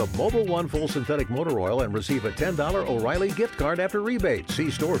 quarts of Mobil 1 full synthetic motor oil and receive a $10 O'Reilly gift card after rebate.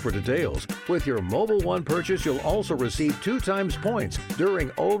 See store for details. With your Mobil 1 purchase, you'll also receive 2 times points during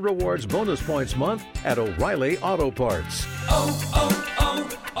Old Rewards Bonus Points Month at O'Reilly Auto Parts. Oh,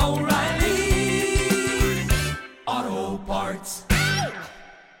 O'Reilly Auto Parts.